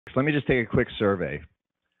Let me just take a quick survey.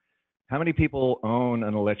 How many people own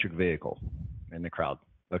an electric vehicle in the crowd?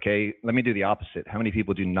 Okay, let me do the opposite. How many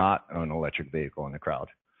people do not own an electric vehicle in the crowd?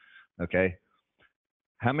 Okay,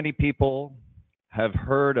 how many people have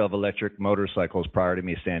heard of electric motorcycles prior to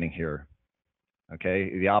me standing here?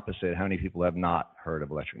 Okay, the opposite. How many people have not heard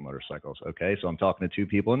of electric motorcycles? Okay, so I'm talking to two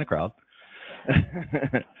people in the crowd.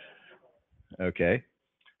 Okay,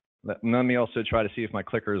 let me also try to see if my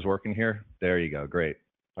clicker is working here. There you go, great.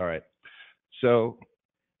 All right, so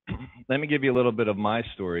let me give you a little bit of my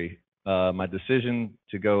story. My decision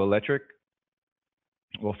to go electric.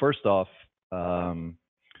 Well, first off,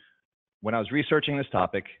 when I was researching this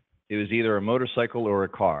topic, it was either a motorcycle or a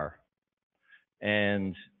car.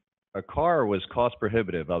 And a car was cost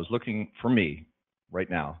prohibitive. I was looking, for me, right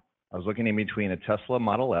now, I was looking in between a Tesla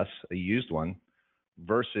Model S, a used one,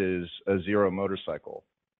 versus a Zero motorcycle.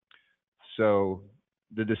 So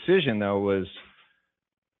the decision, though, was,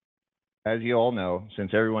 as you all know,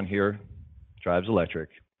 since everyone here drives electric,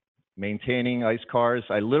 maintaining ICE cars.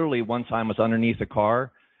 I literally one time was underneath a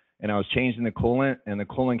car and I was changing the coolant and the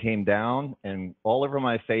coolant came down and all over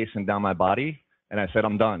my face and down my body. And I said,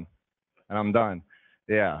 I'm done. And I'm done.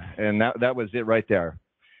 Yeah. And that was it right there.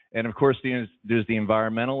 And of course, there's the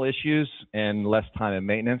environmental issues and less time and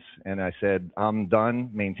maintenance. And I said, I'm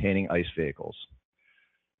done maintaining ICE vehicles.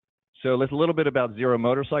 So let's a little bit about Zero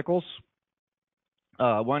motorcycles.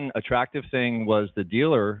 One attractive thing was the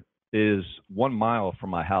dealer is 1 mile from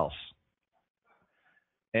my house.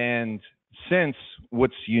 And since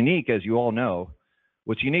what's unique, as you all know,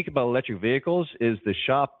 what's unique about electric vehicles is the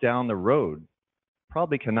shop down the road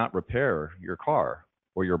probably cannot repair your car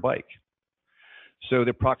or your bike. So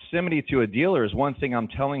the proximity to a dealer is one thing I'm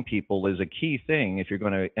telling people is a key thing if you're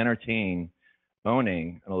going to entertain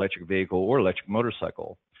owning an electric vehicle or electric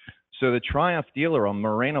motorcycle. So the Triumph dealer on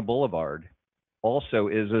Moreno Boulevard also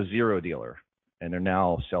is a Zero dealer, and they're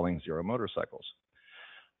now selling Zero motorcycles.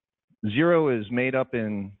 Zero is made up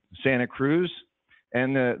in Santa Cruz,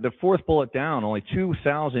 and the fourth bullet down, only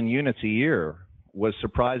 2,000 units a year, was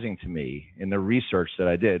surprising to me in the research that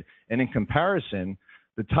I did. And in comparison,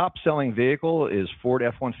 the top selling vehicle is Ford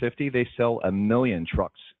F-150. They sell 1 million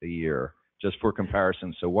trucks a year, just for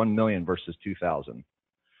comparison. So 1 million versus 2,000.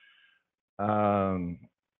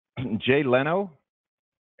 Jay Leno.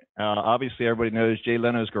 Obviously, everybody knows Jay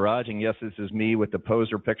Leno's Garage, and yes, this is me with the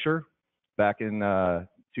poser picture back in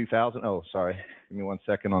 2000. Oh, sorry, give me 1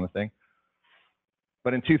 second on the thing.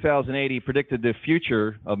 But in 2008, he predicted the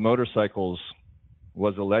future of motorcycles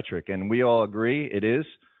was electric, and we all agree it is.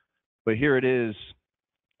 But here it is,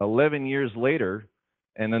 11 years later,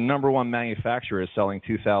 and the #1 manufacturer is selling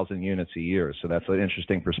 2,000 units a year. So that's an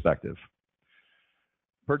interesting perspective.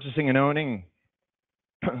 Purchasing and owning.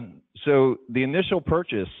 So the initial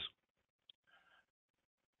purchase,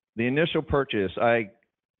 I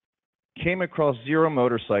came across Zero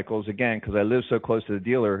motorcycles, again, because I live so close to the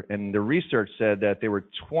dealer, and the research said that they were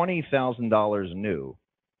 $20,000 new.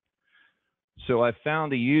 So I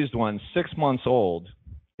found a used one 6 months old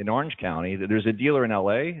in Orange County. There's a dealer in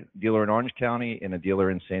LA, a dealer in Orange County, and a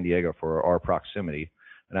dealer in San Diego for our proximity.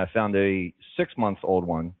 And I found a 6-month-old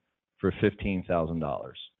one for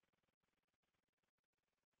 $15,000.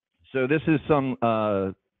 So this is some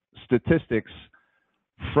statistics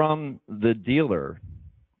from the dealer.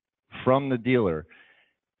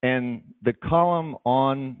 And the column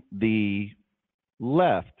on the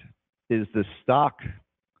left is the stock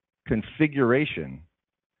configuration.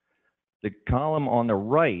 The column on the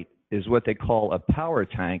right is what they call a power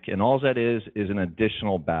tank, and all that is an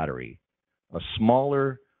additional battery, a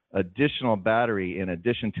smaller additional battery in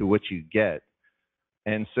addition to what you get.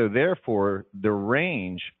 And so therefore, the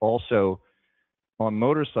range also on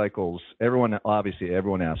motorcycles, everyone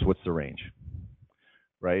asks, what's the range?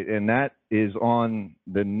 Right? And that is on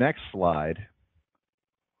the next slide.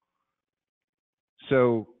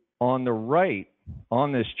 So on the right,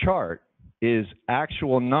 on this chart, is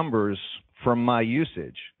actual numbers from my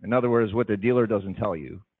usage. In other words, what the dealer doesn't tell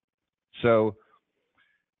you. So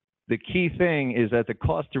the key thing is that the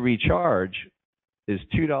cost to recharge is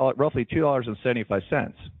roughly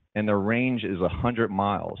 $2.75, and the range is 100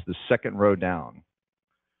 miles, the second row down.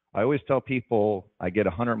 I always tell people I get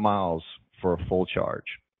 100 miles for a full charge.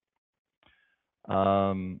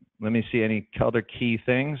 Let me see any other key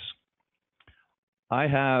things. I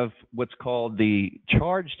have what's called the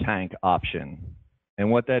charge tank option, and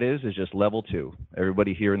what that is just level 2.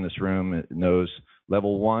 Everybody here in this room knows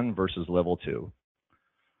level 1 versus level 2.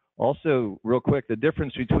 Also, real quick, the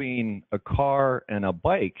difference between a car and a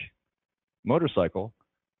bike, motorcycle,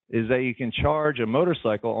 is that you can charge a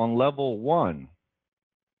motorcycle on level 1.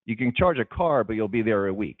 You can charge a car, but you'll be there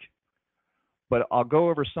a week. But I'll go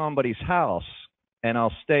over somebody's house and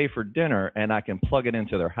I'll stay for dinner and I can plug it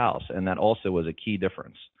into their house. And that also was a key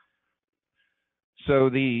difference. So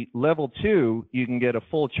the level 2, you can get a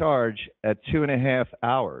full charge at 2.5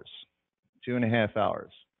 hours. 2.5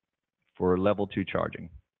 hours for level 2 charging.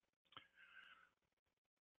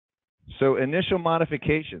 So initial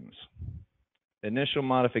modifications. Initial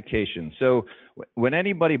modifications. So when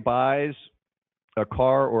anybody buys a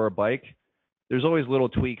car or a bike, there's always little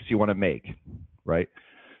tweaks you want to make, right?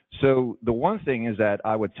 So the one thing is that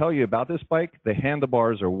I would tell you about this bike, the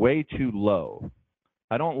handlebars are way too low.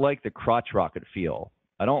 I don't like the crotch rocket feel.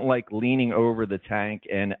 I don't like leaning over the tank,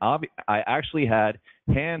 and I actually had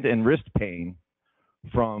hand and wrist pain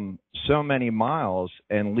from so many miles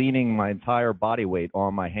and leaning my entire body weight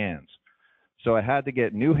on my hands. So I had to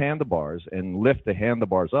get new handlebars and lift the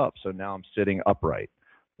handlebars up, so now I'm sitting upright.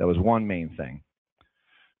 That was one main thing.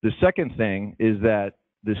 The second thing is that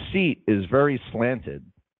the seat is very slanted,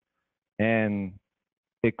 and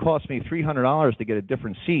it cost me $300 to get a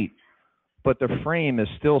different seat, but the frame is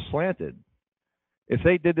still slanted. If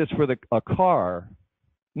they did this for a car,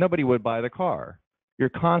 nobody would buy the car. You're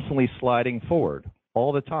constantly sliding forward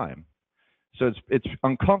all the time. So it's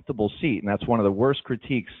uncomfortable seat, and that's one of the worst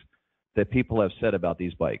critiques that people have said about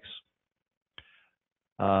these bikes.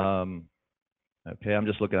 Okay, I'm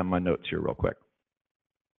just looking at my notes here real quick.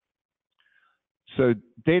 So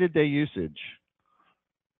day-to-day usage,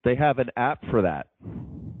 they have an app for that.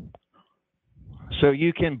 So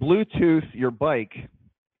you can Bluetooth your bike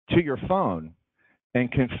to your phone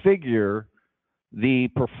and configure the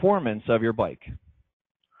performance of your bike.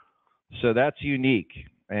 So that's unique.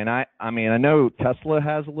 And I mean, I know Tesla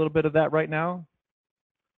has a little bit of that right now.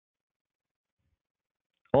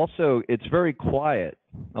 Also, it's very quiet.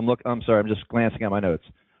 I'm sorry, I'm just glancing at my notes.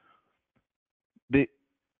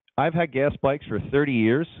 I've had gas bikes for 30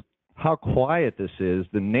 years. How quiet this is.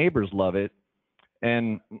 The neighbors love it.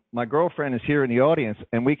 And my girlfriend is here in the audience,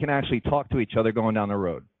 and we can actually talk to each other going down the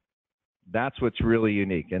road. That's what's really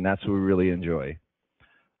unique, and that's what we really enjoy.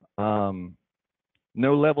 No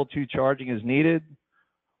level 2 charging is needed,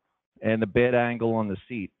 and the bed angle on the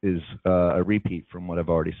seat is a repeat from what I've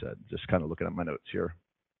already said. Just kind of looking at my notes here.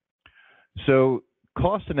 So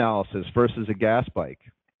cost analysis versus a gas bike.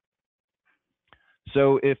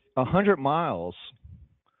 So if 100 miles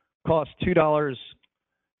costs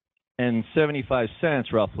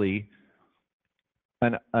 $2.75 roughly,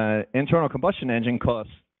 an internal combustion engine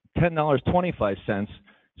costs $10.25,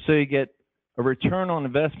 so you get a return on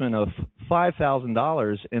investment of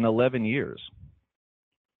 $5,000 in 11 years.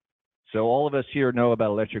 So all of us here know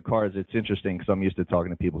about electric cars. It's interesting because I'm used to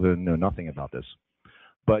talking to people who know nothing about this.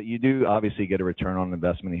 But you do obviously get a return on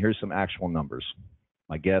investment. And here's some actual numbers.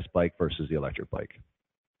 My gas bike versus the electric bike.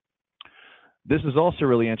 This is also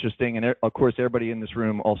really interesting, and of course everybody in this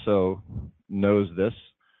room also knows this,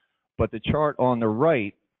 but the chart on the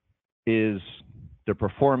right is the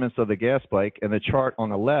performance of the gas bike, and the chart on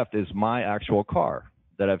the left is my actual car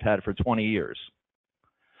that I've had for 20 years.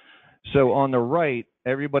 So on the right,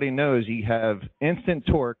 everybody knows you have instant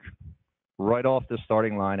torque right off the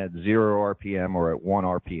starting line at 0 RPM or at 1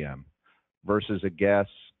 RPM versus a gas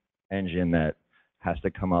engine that has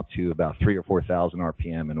to come up to about 3,000 or 4,000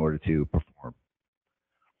 RPM in order to perform.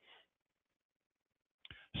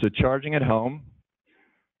 So charging at home,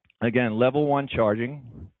 again, level 1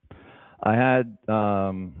 charging. I had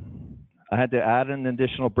to add an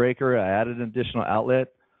additional breaker. I added an additional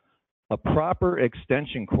outlet. A proper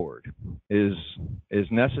extension cord is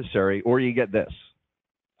necessary, or you get this.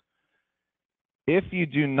 If you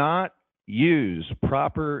do not use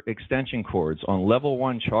proper extension cords on level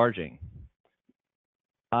 1 charging,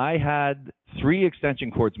 I had 3 extension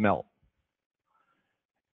cords melt.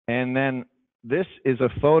 And then this is a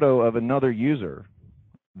photo of another user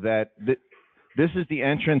that this is the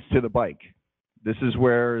entrance to the bike. This is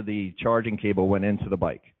where the charging cable went into the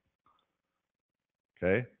bike.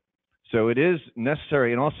 Okay? So it is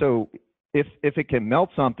necessary, and also if it can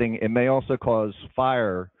melt something, it may also cause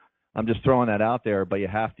fire. I'm just throwing that out there, but you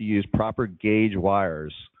have to use proper gauge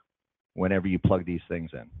wires whenever you plug these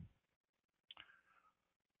things in.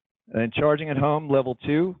 And charging at home, level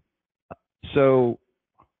 2. So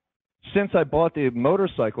since I bought the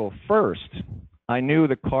motorcycle first, I knew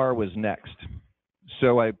the car was next.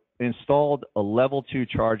 So I installed a level 2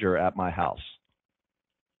 charger at my house.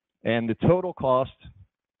 And the total cost,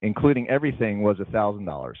 including everything, was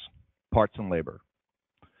 $1,000, parts and labor.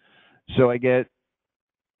 So I get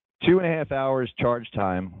 2.5 hours charge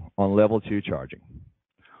time on level 2 charging.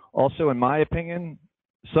 Also, in my opinion,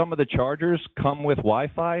 some of the chargers come with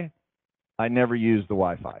Wi-Fi. I never used the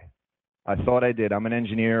Wi-Fi. I thought I did. I'm an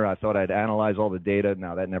engineer. I thought I'd analyze all the data.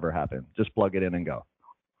 No, that never happened. Just plug it in and go.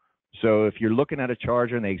 So if you're looking at a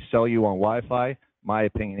charger and they sell you on Wi-Fi, my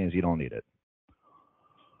opinion is you don't need it.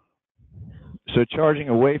 So charging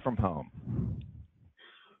away from home.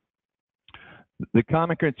 The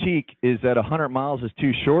common critique is that 100 miles is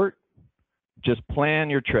too short. Just plan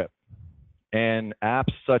your trip. And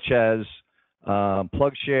apps such as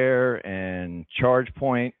PlugShare and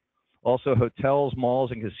ChargePoint, also hotels,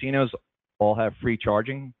 malls, and casinos all have free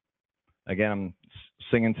charging. Again, I'm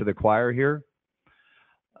singing to the choir here.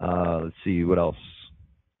 Let's see, what else?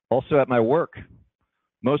 Also at my work,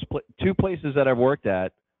 two places that I've worked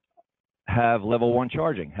at have level 1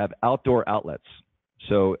 charging, have outdoor outlets.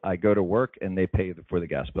 So I go to work and they pay for the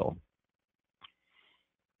gas bill.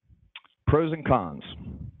 Pros and cons.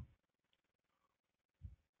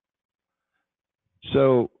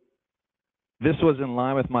 So this was in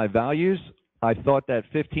line with my values. I thought that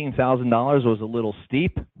 $15,000 was a little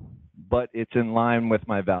steep, but it's in line with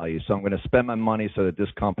my values. So I'm going to spend my money so that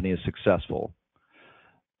this company is successful.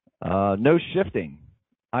 No shifting.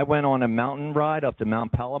 I went on a mountain ride up to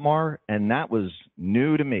Mount Palomar, and that was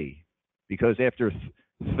new to me because after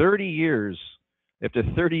 30 years of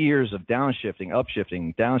downshifting,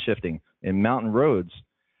 upshifting, downshifting in mountain roads,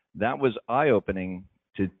 that was eye-opening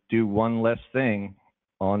to do one less thing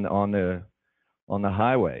on the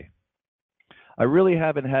highway. I really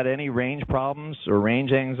haven't had any range problems or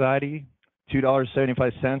range anxiety.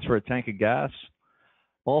 $2.75 for a tank of gas.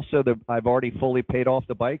 Also, I've already fully paid off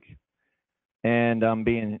the bike, and I'm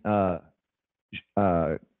being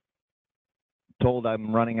told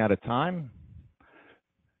I'm running out of time.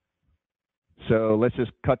 So let's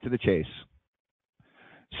just cut to the chase.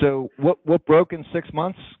 So what broke in 6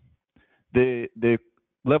 months? The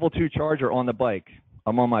level 2 charger on the bike.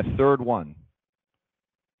 I'm on my third one.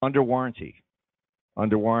 Under warranty.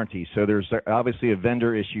 So there's obviously a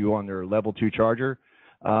vendor issue on their level 2 charger.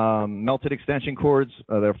 Melted extension cords,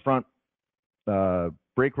 their front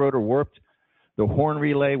brake rotor warped, the horn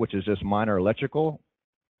relay, which is just minor electrical.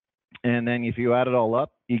 And then if you add it all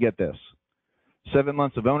up, you get this. 7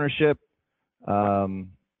 months of ownership,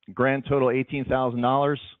 grand total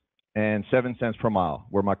 $18,000 and 7 cents per mile,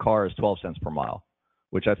 where my car is 12 cents per mile,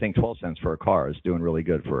 which I think 12 cents for a car is doing really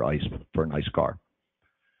good for a nice car.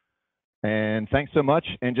 And thanks so much.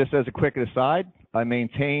 And just as a quick aside, I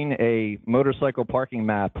maintain a motorcycle parking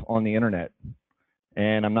map on the internet.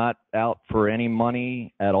 And I'm not out for any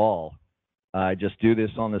money at all. I just do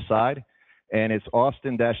this on the side. And it's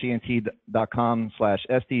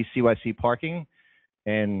austin-ent.com/SDCYC parking.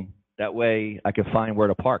 And that way I can find where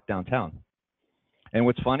to park downtown. And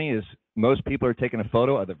what's funny is most people are taking a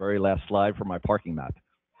photo of the very last slide for my parking map.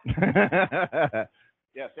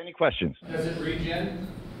 Yes, any questions? Does it regen?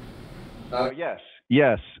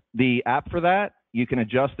 Yes. The app for that, you can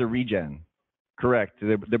adjust the regen. Correct.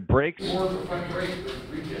 The brakes. Or the front brake with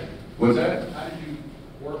regen. What's that? How did you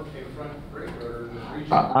work a front brake rotor with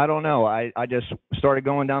regen? I don't know. I just started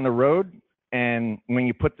going down the road, and when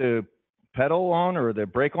you put the pedal on or the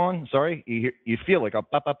brake on, sorry, you feel like a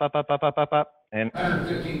pop, pop, pop, pop, pop, pop, pop, pop. And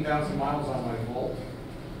 115,000 miles on my Volt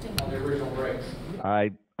on the original brakes. I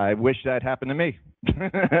wish that happened to me.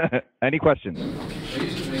 Any questions? I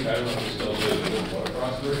used to think, I don't know if it's still good, the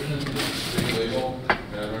motocross version, big label, and I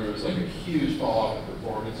remember it was like a huge fall off in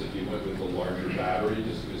performance if you went with the larger battery,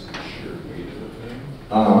 just because of the sheer weight of the thing.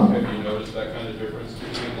 Have you noticed that kind of difference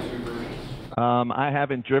between the two versions? I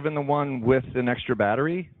haven't driven the one with an extra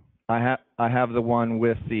battery. I have the one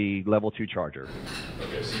with the level 2 charger.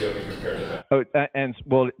 Okay, so you haven't compared to that. Oh, and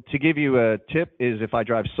well, to give you a tip is if I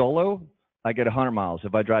drive solo, I get 100 miles.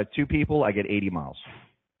 If I drive 2 people, I get 80 miles.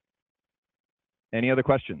 Any other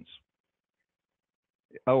questions?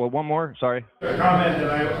 Oh, one more, sorry. A comment that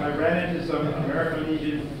I ran into some American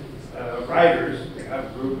Legion riders, they have a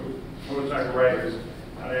group of motorcycle riders,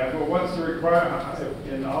 and I asked, well, what's the requirement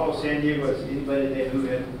in all of San Diego? Is anybody there who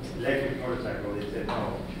had electric motorcycle? They said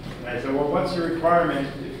no. And I said, well, what's the requirement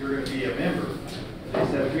if you're going to be a member? And they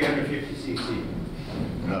said 350 cc.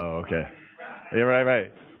 Oh, okay. Yeah,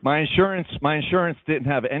 right. My insurance didn't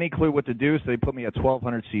have any clue what to do, so they put me at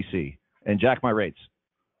 1200 cc and jacked my rates.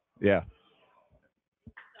 Yeah.